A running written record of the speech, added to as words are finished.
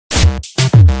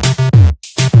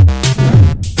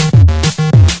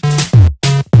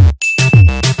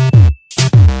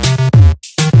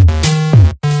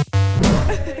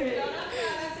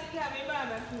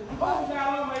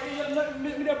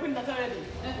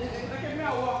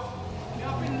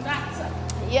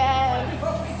Yes.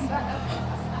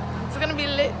 It's gonna be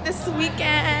lit this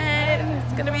weekend.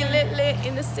 It's gonna be lit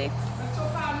in the 6th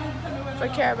for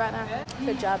Caribana.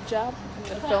 For Job. I'm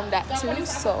gonna film that too,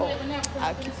 so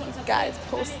I'll keep you guys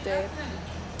posted.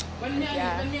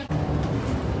 Yeah.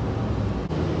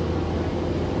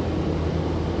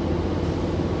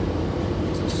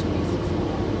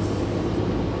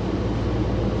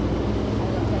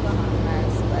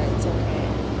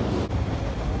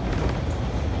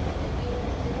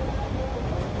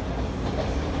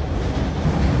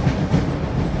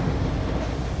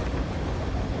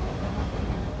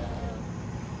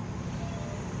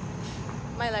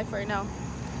 My life right now.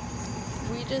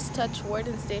 We just touched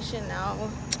Warden Station now.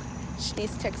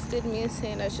 Shanice texted me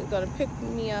saying that she's gonna pick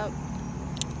me up.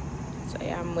 So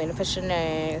yeah, I'm waiting for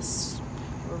Shanice.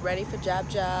 We're ready for Job.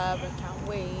 I can't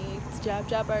wait.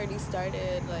 Job already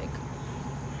started, like,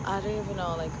 I don't even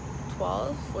know, like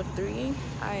 12 or 3.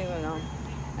 I don't even know.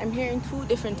 I'm hearing 2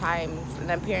 different times,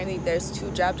 and apparently there's 2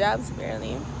 jobs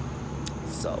apparently.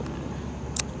 So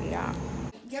yeah.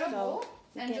 Get a bowl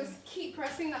and just keep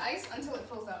pressing the ice until it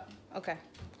fills up. Okay.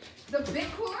 The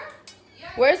big cooler?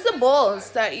 Yeah. Where's the bowls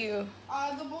that you?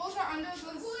 The bowls are under the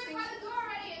sink. By the door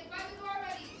already. It's by the door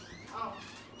already. Oh.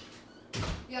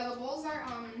 Yeah, the bowls are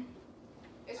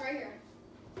it's right here.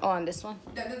 Oh, on this one.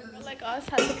 Like us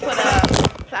had to put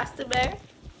a plastic bag,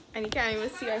 and you can't even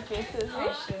see our faces.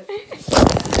 Oh shit.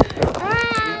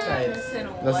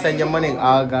 Don't send your money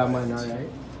all gone, man, alright?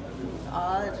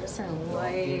 All just in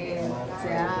white.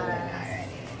 Yeah.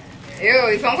 Ew,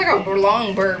 it sounds like a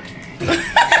long burp.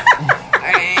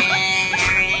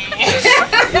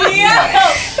 Yeah.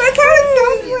 That's how it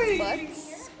sounds like.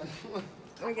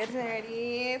 We're getting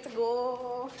ready to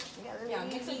go. Yeah,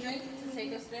 get some drink to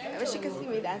take us there. I wish you could see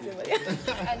me dancing with you.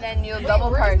 And then you'll double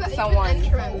park someone.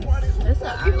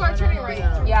 People are turning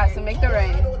right. Yeah, so make the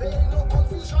right.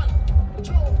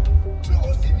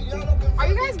 Are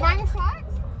you guys buying flags?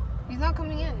 He's not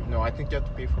coming in. No, I think you have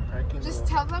to pay for parking. Just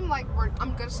tell them, like,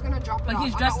 I'm just gonna drop it off. But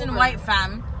he's dressed in white,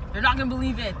 fam. They're not gonna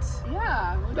believe it.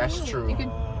 Yeah. That's true. You could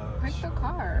park the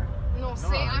car. No,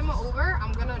 say I'm an Uber.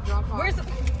 I'm gonna drop off. Where's the...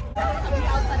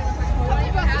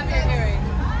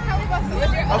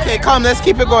 Okay, come, let's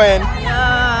keep it going.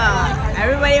 Yeah.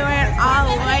 Everybody wearing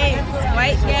all white.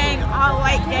 White gang, all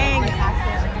white gang.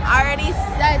 Already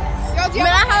set. Yo, do you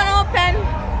have an open?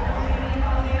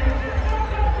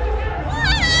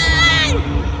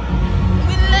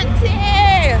 We lit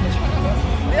here.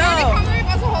 Yo.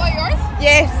 Yours?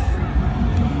 Yes.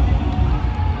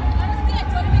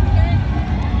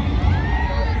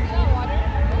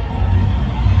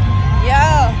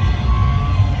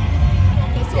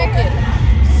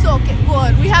 Soak it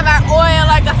good. We have our oil,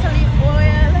 our gasoline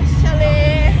oil.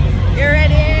 Shelly, you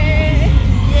ready?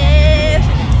 Yes.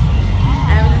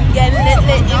 And we're getting lit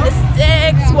in the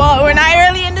 6. Well, we're not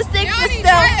early in the 6, but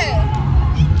still.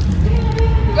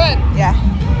 Good. Yeah.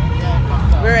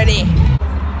 We're ready.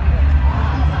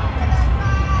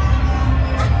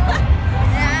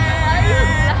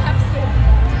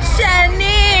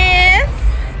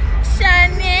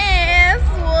 Shanice,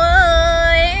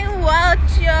 boy,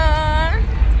 watch your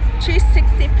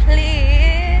 360,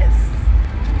 please.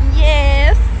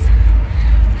 Yes.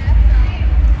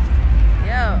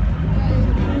 Yo.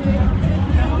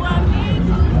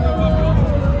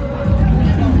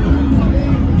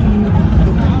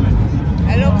 I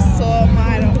look so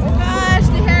mad. Oh gosh,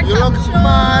 the haircut. You look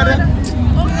mad.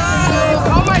 Oh god.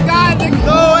 Oh my god.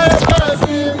 No way,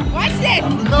 person. Watch this.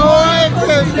 No way,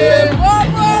 person. Whoa.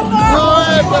 No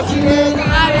way, person.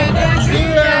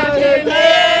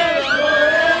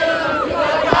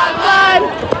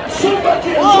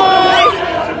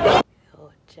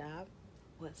 Yo, job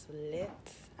was lit.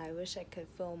 I wish I could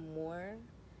film more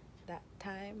that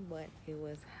time, but it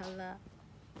was hella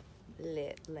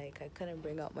lit. Like, I couldn't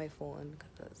bring out my phone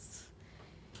because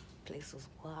the place was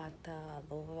water,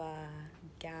 lava,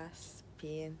 gas,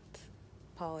 paint,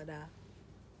 powder.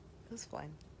 It was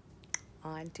fun.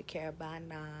 On to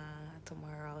Caribana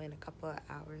tomorrow in a couple of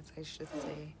hours, I should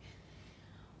say.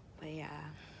 But yeah,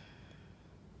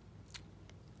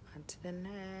 on to the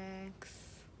next.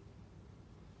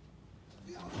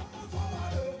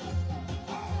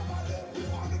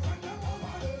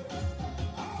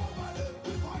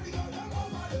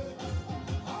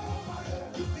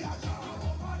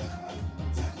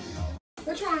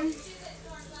 Which one?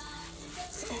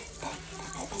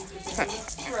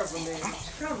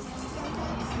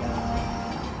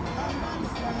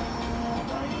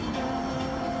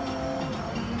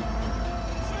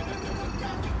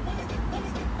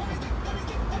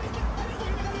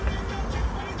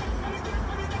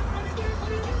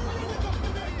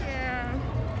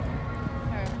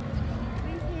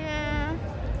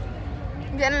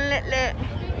 getting lit.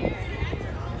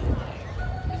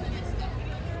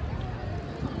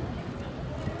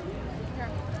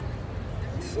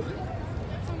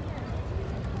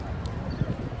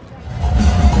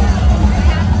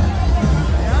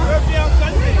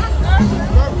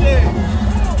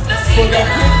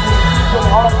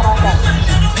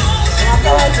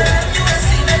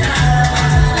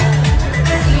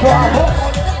 Bravo.